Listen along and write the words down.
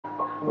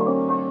Hey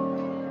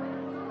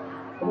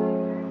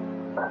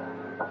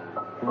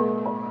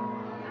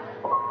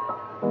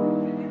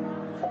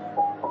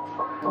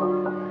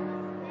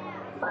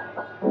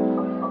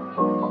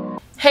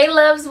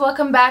loves,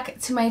 welcome back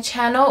to my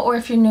channel, or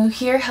if you're new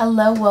here,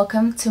 hello,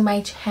 welcome to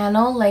my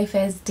channel, Life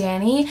as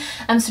Danny.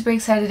 I'm super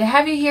excited to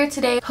have you here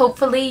today.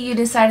 Hopefully you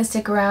decide to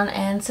stick around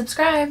and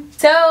subscribe.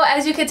 So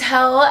as you could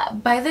tell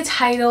by the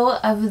title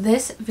of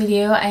this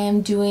video, I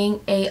am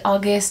doing a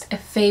August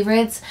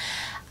favorites.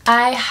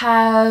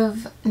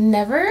 I've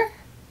never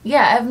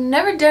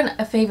done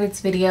a favorites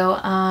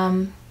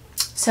video,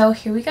 so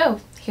here we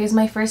go. Here's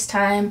my first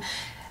time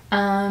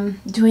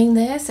doing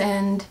this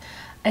and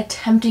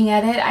attempting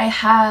at it. I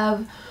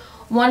have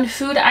one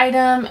food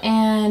item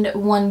and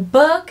one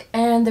book,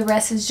 and the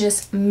rest is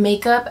just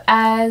makeup.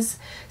 As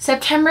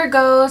September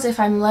goes, if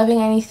I'm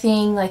loving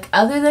anything like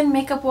other than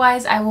makeup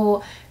wise, I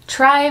will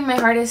try my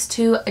hardest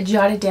to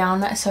jot it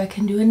down so I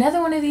can do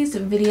another one of these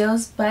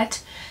videos.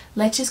 But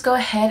let's just go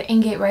ahead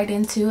and get right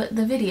into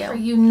the video. For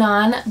you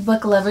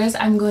non-book lovers,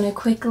 I'm going to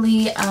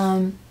quickly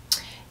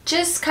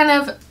just kind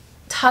of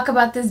talk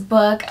about this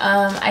book.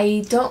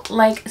 I don't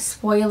like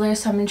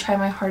spoilers, so I'm gonna try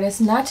my hardest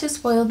not to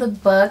spoil the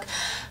book.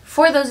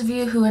 For those of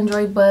you who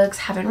enjoy books,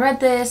 haven't read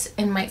this,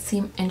 and might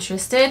seem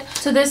interested.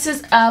 So this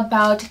is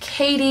about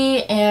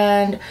Katie,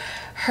 and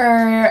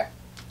her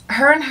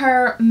and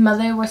her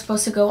mother were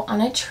supposed to go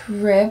on a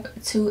trip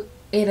to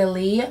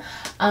Italy,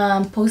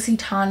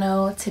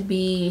 Positano to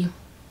be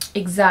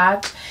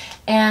exact.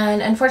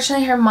 And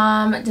unfortunately her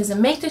mom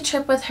doesn't make the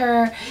trip with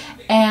her,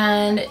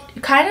 and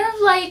kind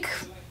of like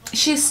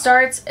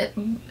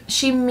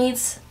she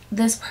meets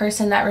this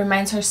person that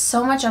reminds her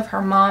so much of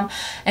her mom,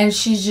 and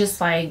she's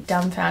just like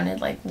dumbfounded,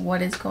 like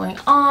what is going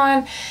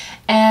on.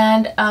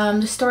 And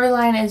the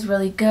storyline is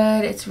really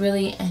good. It's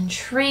really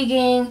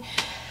intriguing,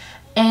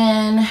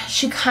 and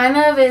she kind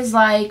of is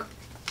like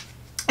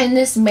in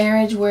this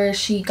marriage where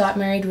she got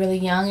married really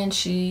young, and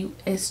she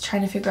is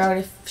trying to figure out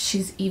if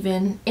she's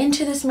even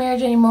into this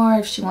marriage anymore,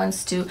 if she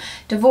wants to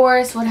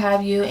divorce, what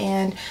have you.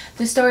 And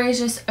the story is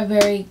just a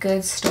very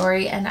good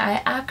story, and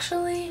I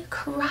actually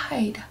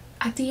cried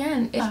at the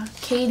end.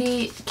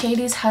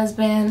 Katie's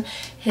husband,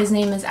 his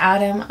name is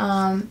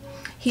Adam,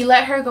 he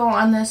let her go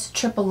on this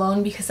trip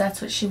alone because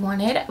that's what she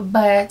wanted,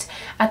 but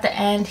at the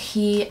end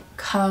he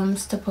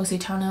comes to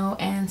Positano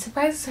and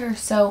surprises her.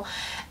 So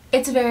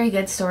it's a very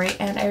good story,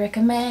 and I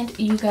recommend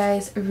you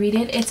guys read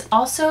it. It's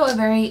also a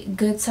very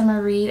good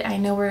summer read. I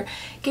know we're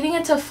getting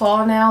into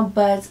fall now,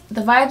 but the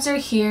vibes are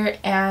here,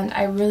 and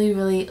I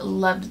really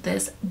loved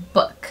this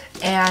book.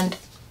 And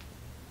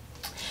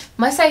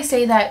must I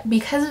say that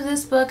because of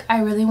this book, I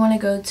really want to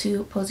go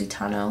to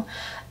Positano,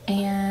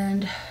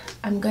 and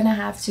I'm gonna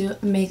have to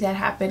make that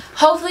happen.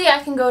 Hopefully I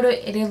can go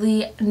to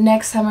Italy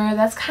next summer.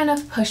 That's kind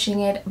of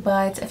pushing it,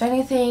 but if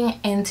anything,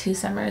 in 2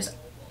 summers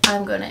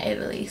I'm going to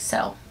Italy.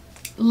 So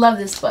love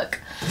this book.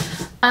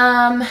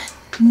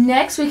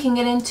 Next we can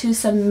get into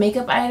some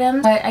makeup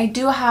items. But I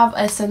do have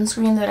a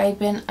sunscreen that I've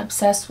been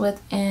obsessed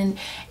with, and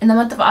in the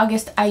month of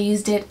August I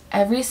used it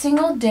every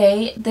single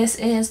day. This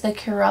is the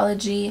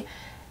Curology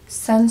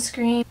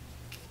sunscreen.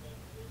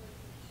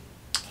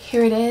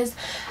 Here it is.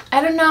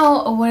 I don't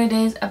know what it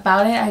is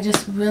about it. I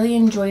just really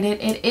enjoyed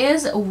it. It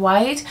is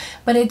white,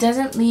 but it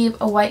doesn't leave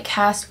a white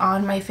cast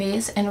on my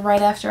face, and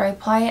right after I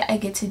apply it I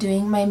get to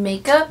doing my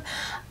makeup.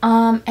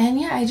 And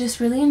yeah, I just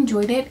really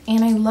enjoyed it,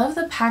 and I love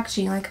the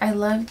packaging. Like, I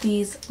love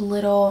these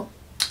little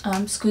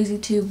squeezy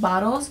tube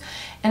bottles,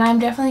 and I'm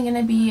definitely going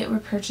to be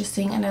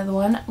repurchasing another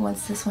one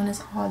once this one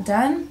is all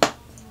done.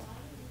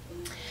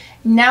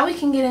 Now we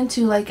can get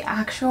into like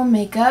actual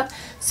makeup.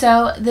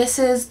 So this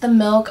is the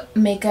Milk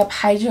Makeup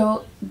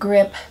Hydro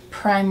Grip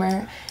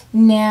Primer.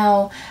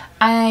 Now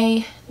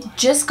I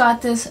just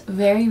got this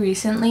very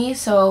recently,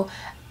 so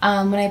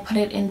when I put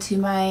it into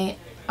my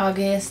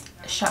August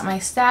Shop My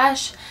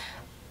Stash,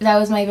 that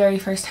was my very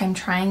first time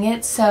trying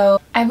it. So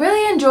I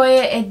really enjoy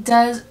it. It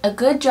does a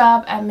good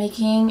job at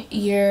making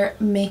your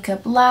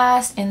makeup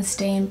last and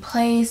stay in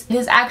place. It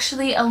is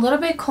actually a little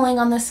bit cooling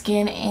on the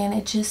skin, and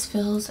it just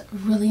feels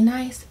really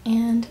nice,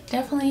 and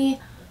definitely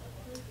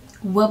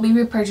will be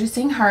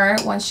repurchasing her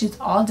once she's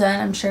all done.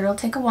 I'm sure it'll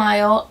take a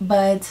while,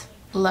 but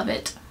love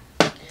it.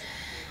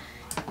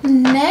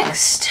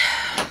 Next,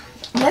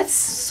 let's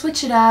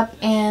switch it up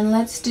and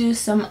let's do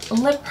some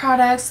lip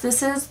products.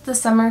 This is the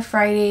Summer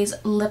Fridays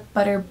Lip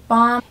Butter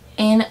Balm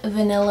in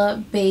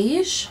Vanilla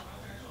Beige.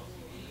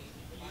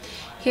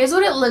 Here's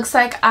what it looks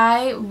like.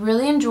 I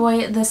really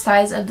enjoy the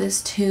size of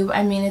this tube.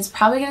 I mean, it's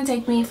probably going to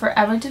take me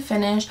forever to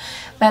finish,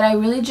 but I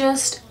really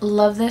just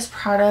love this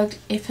product.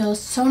 It feels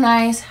so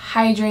nice,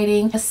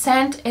 hydrating. The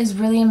scent is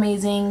really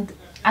amazing.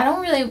 I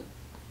don't really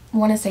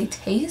want to say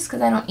taste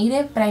because I don't eat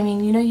it, but I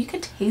mean, you know, you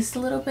could taste a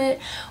little bit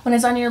when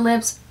it's on your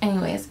lips.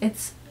 Anyways,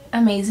 it's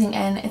amazing,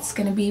 and it's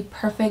going to be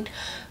perfect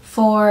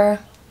for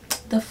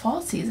the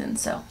fall season,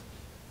 so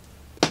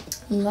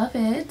love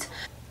it.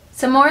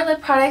 Some more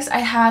lip products. I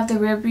have the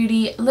Rare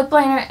Beauty lip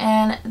liner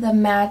and the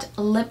matte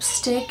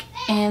lipstick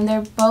and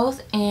they're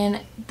both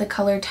in the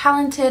color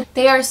Talented.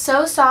 They are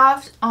so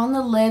soft on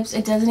the lips,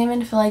 it doesn't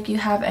even feel like you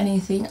have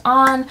anything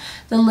on.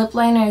 The lip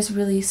liner is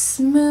really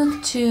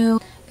smooth too.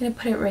 I'm gonna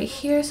put it right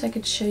here so I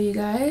could show you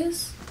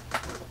guys.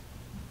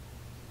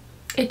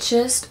 It's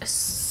just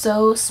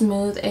so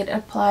smooth. It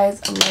applies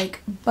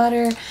like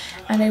butter,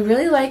 and I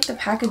really like the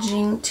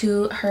packaging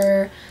to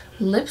her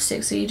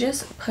lipstick. So you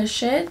just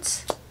push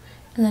it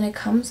and then it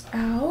comes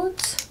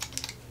out.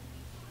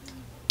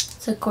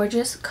 It's a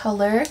gorgeous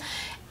color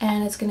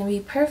and it's going to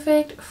be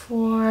perfect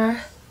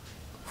for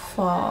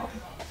fall.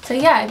 So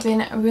yeah, I've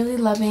been really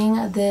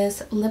loving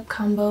this lip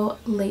combo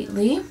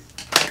lately.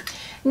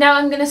 Now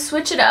I'm going to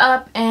switch it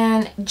up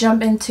and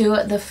jump into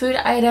the food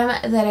item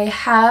that I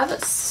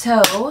have.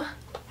 So,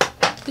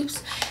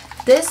 oops.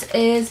 This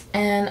is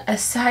an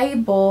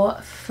acai bowl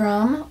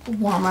from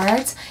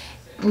Walmart.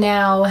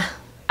 Now,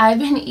 I've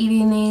been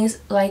eating these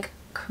like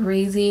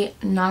crazy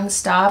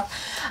non-stop.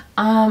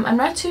 I'm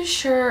not too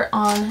sure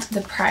on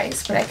the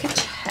price, but I could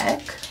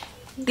check.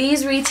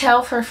 These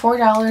retail for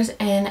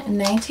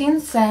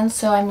 $4.19.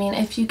 So I mean,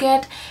 if you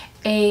get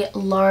a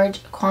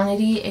large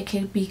quantity, it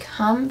could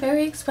become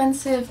very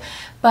expensive,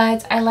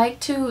 but I like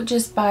to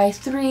just buy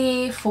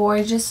 3,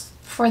 4 just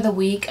for the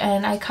week,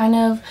 and I kind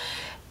of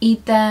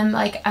eat them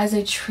like as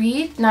a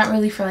treat, not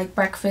really for like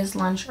breakfast,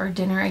 lunch, or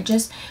dinner. I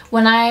just,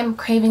 when I'm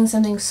craving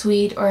something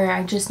sweet or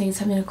I just need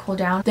something to cool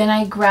down, then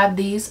I grab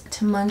these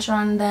to munch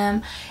on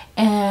them,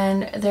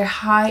 and they're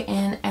high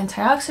in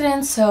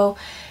antioxidants, so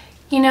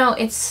you know,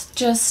 it's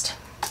just,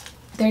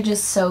 they're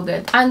just so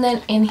good. And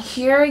then in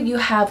here you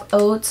have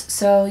oats,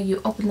 so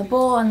you open the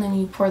bowl and then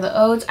you pour the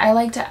oats. I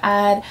like to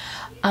add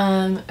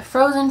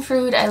frozen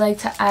fruit, I like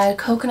to add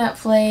coconut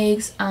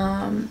flakes,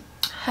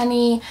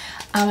 honey,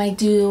 I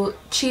do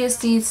chia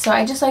seeds, so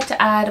I just like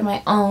to add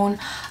my own.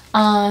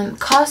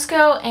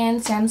 Costco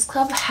and Sam's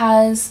Club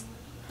has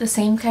the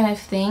same kind of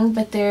thing,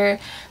 but they're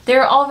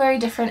all very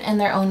different in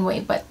their own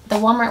way, but the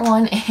Walmart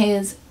one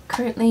is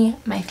currently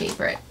my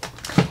favorite.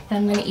 And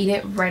I'm going to eat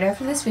it right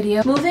after this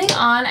video. Moving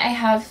on, I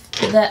have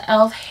the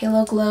e.l.f.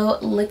 Halo Glow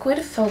Liquid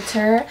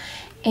Filter,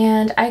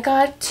 and I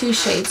got 2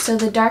 shades. So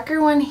the darker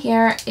one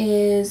here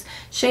is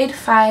shade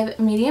 5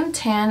 medium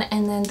tan,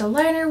 and then the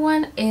lighter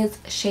one is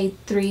shade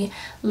 3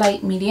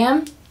 light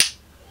medium.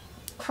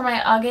 For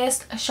my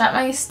August Shop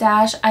My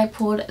Stash, I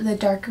pulled the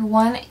darker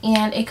one,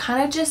 and it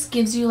kind of just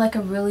gives you like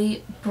a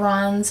really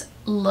bronze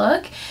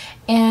look,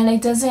 and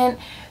it doesn't,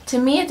 to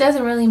me it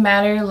doesn't really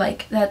matter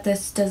like that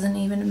this doesn't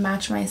even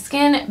match my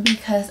skin,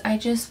 because I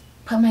just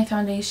put my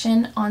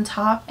foundation on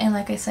top, and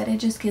like I said, it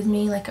just gives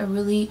me like a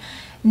really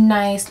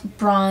nice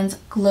bronze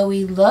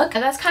glowy look.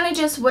 And that's kind of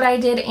just what I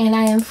did, and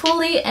I am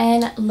fully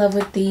in love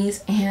with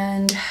these,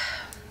 and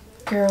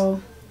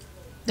girl,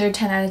 they're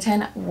 10 out of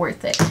 10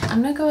 worth it.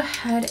 I'm gonna go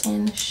ahead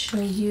and show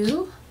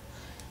you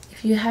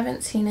if you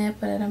haven't seen it,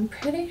 but I'm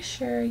pretty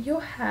sure you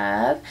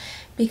have,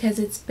 because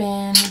it's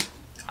been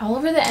all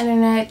over the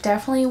internet,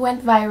 definitely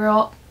went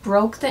viral,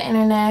 broke the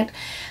internet,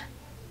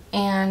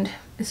 and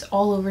is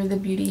all over the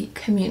beauty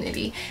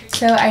community.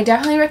 So I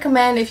definitely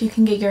recommend, if you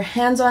can get your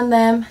hands on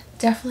them,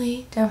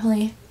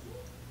 definitely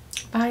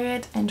buy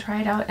it and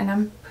try it out, and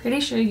I'm pretty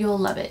sure you'll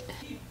love it.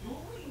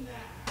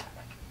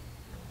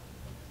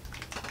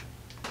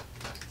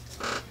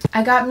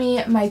 I got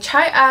me my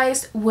chai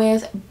ice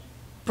with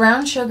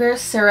brown sugar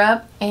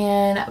syrup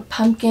and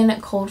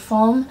pumpkin cold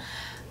foam.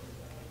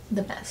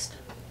 The best.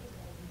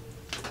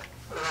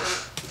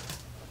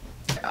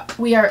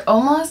 We are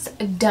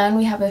almost done.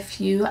 We have a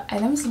few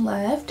items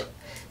left.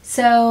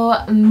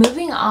 So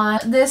moving on,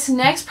 this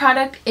next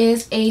product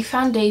is a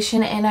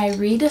foundation, and I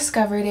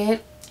rediscovered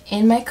it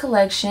in my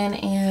collection,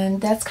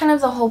 and that's kind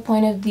of the whole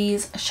point of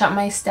these Shop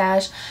My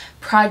Stash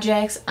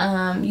projects.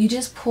 You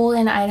just pull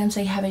in items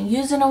that you haven't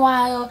used in a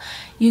while,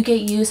 you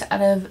get use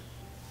out of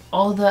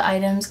all the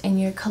items in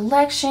your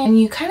collection, and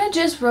you kind of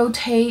just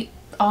rotate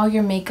all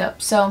your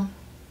makeup. So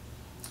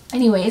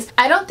anyways,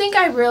 I don't think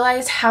I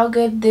realized how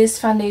good this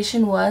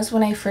foundation was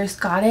when I first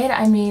got it.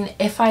 I mean,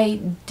 if I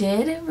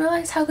did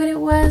realize how good it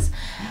was,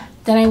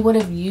 then I would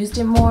have used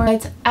it more.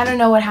 But I don't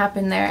know what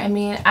happened there. I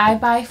mean, I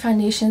buy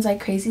foundations like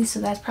crazy,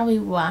 so that's probably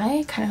why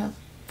I kind of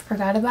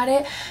forgot about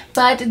it.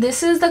 But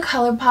this is the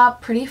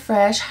ColourPop Pretty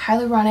Fresh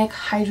Hyaluronic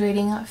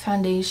Hydrating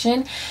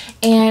Foundation,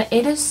 and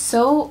it is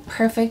so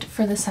perfect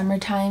for the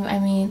summertime. I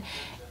mean,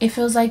 it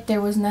feels like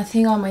there was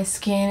nothing on my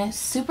skin.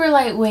 Super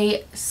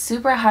lightweight,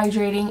 super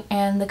hydrating,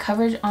 and the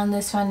coverage on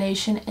this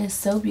foundation is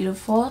so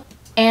beautiful.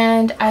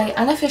 And I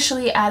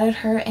unofficially added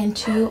her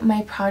into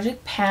my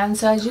project pan.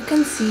 So as you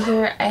can see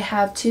here, I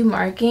have 2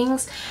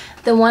 markings.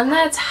 The one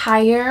that's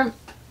higher,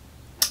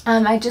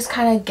 I just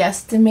kind of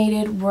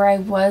guesstimated where I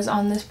was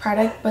on this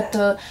product, but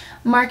the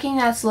marking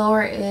that's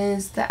lower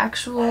is the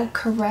actual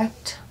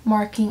correct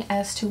marking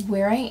as to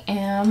where I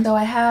am. So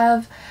I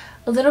have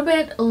a little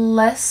bit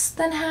less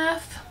than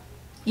half.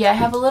 Yeah, I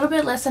have a little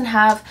bit less than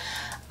half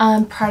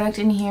product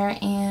in here,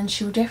 and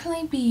she will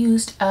definitely be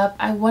used up.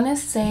 I want to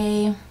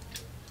say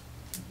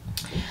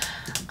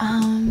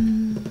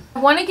I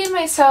want to give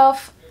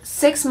myself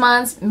 6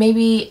 months,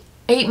 maybe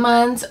 8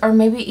 months or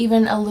maybe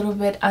even a little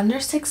bit under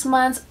 6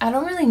 months. I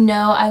don't really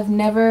know. I've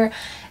never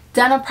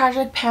done a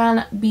project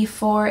pan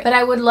before, but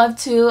I would love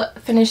to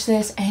finish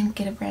this and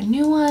get a brand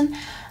new one.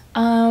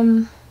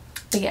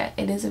 But yeah,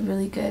 it is a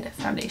really good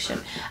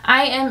foundation.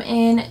 I am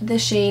in the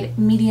shade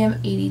Medium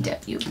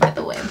 80W, by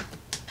the way.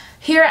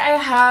 Here I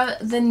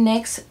have the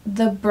NYX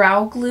The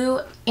Brow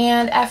Glue,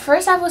 and at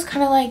first I was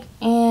kind of like,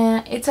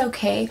 it's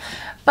okay.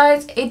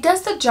 But it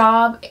does the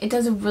job. It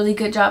does a really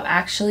good job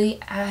actually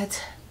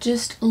at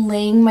just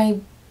laying my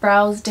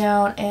brows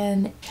down,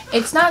 and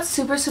it's not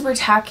super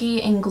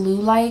tacky and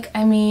glue-like.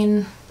 I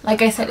mean,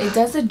 like I said, it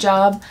does the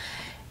job.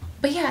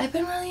 But yeah, I've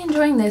been really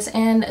enjoying this,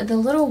 and the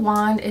little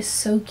wand is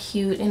so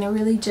cute, and it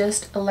really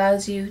just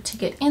allows you to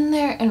get in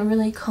there and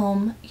really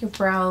comb your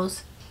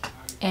brows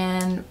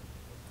and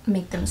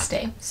make them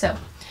stay. So,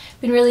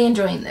 been really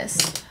enjoying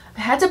this.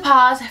 I had to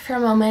pause for a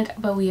moment,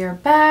 but we are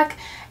back.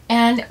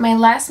 And my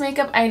last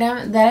makeup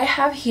item that I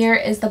have here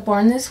is the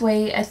Born This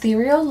Way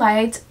Ethereal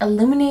Light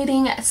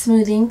Illuminating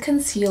Smoothing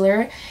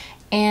Concealer,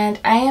 and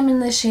I am in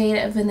the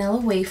shade Vanilla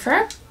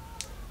Wafer.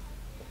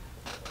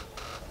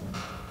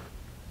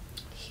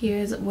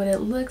 Here's what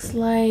it looks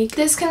like.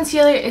 This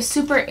concealer is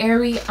super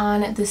airy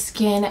on the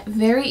skin,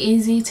 very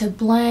easy to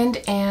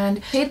blend, and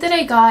the shade that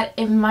I got,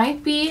 it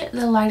might be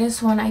the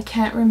lightest one, I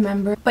can't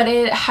remember, but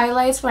it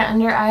highlights my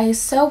under eyes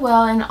so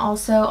well, and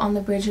also on the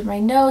bridge of my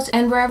nose,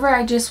 and wherever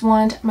I just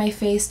want my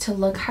face to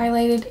look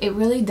highlighted, it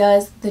really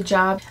does the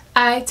job.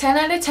 I 10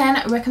 out of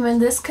 10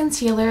 recommend this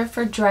concealer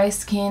for dry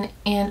skin,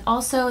 and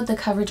also the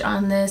coverage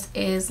on this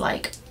is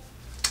like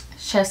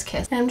chef's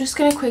kiss. And I'm just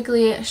going to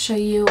quickly show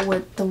you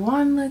what the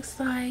wand looks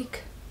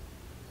like.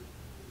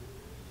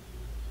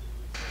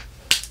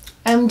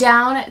 I'm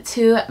down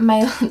to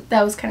my,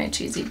 that was kind of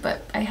cheesy,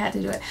 but I had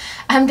to do it.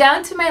 I'm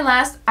down to my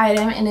last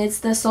item, and it's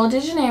the Sol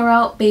de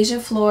Janeiro Beija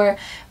Flor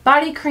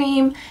body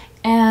cream.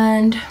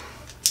 And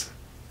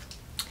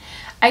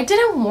I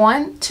didn't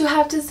want to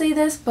have to say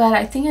this, but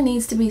I think it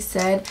needs to be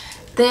said.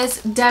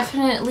 This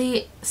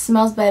definitely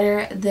smells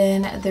better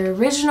than the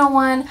original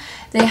one.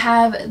 They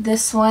have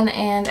this one,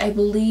 and I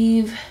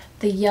believe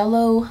the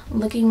yellow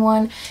looking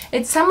one.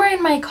 It's somewhere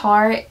in my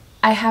car.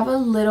 I have a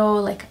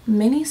little like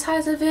mini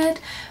size of it,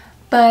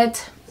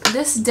 but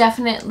this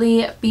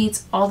definitely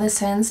beats all the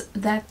scents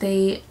that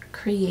they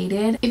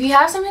created. If you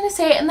have something to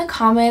say in the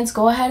comments,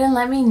 go ahead and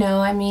let me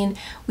know. I mean,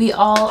 we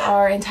all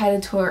are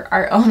entitled to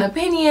our own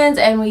opinions,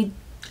 and we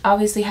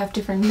obviously have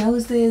different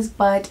noses,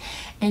 but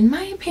in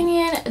my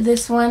opinion,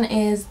 this one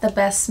is the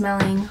best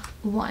smelling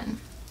one.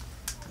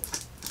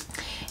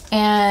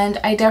 And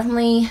I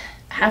definitely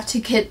have to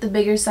get the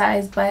bigger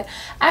size, but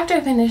after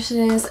I finish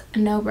this,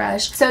 no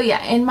rush. So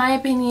yeah, in my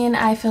opinion,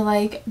 I feel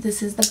like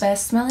this is the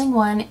best smelling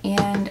one,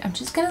 and I'm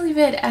just gonna leave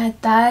it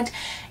at that.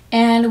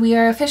 And we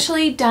are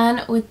officially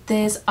done with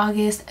this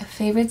August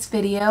favorites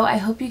video. I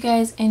hope you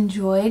guys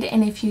enjoyed,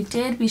 and if you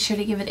did, be sure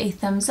to give it a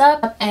thumbs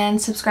up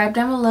and subscribe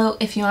down below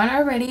if you aren't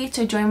already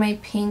to join my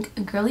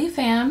pink girly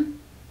fam.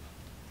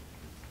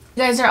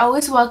 You guys are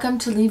always welcome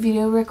to leave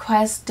video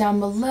requests down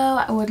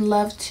below. I would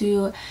love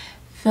to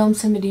film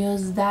some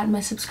videos that my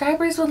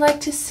subscribers would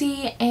like to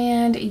see.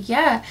 And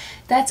yeah,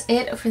 that's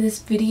it for this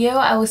video.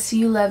 I will see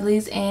you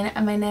lovelies in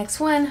my next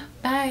one.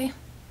 Bye!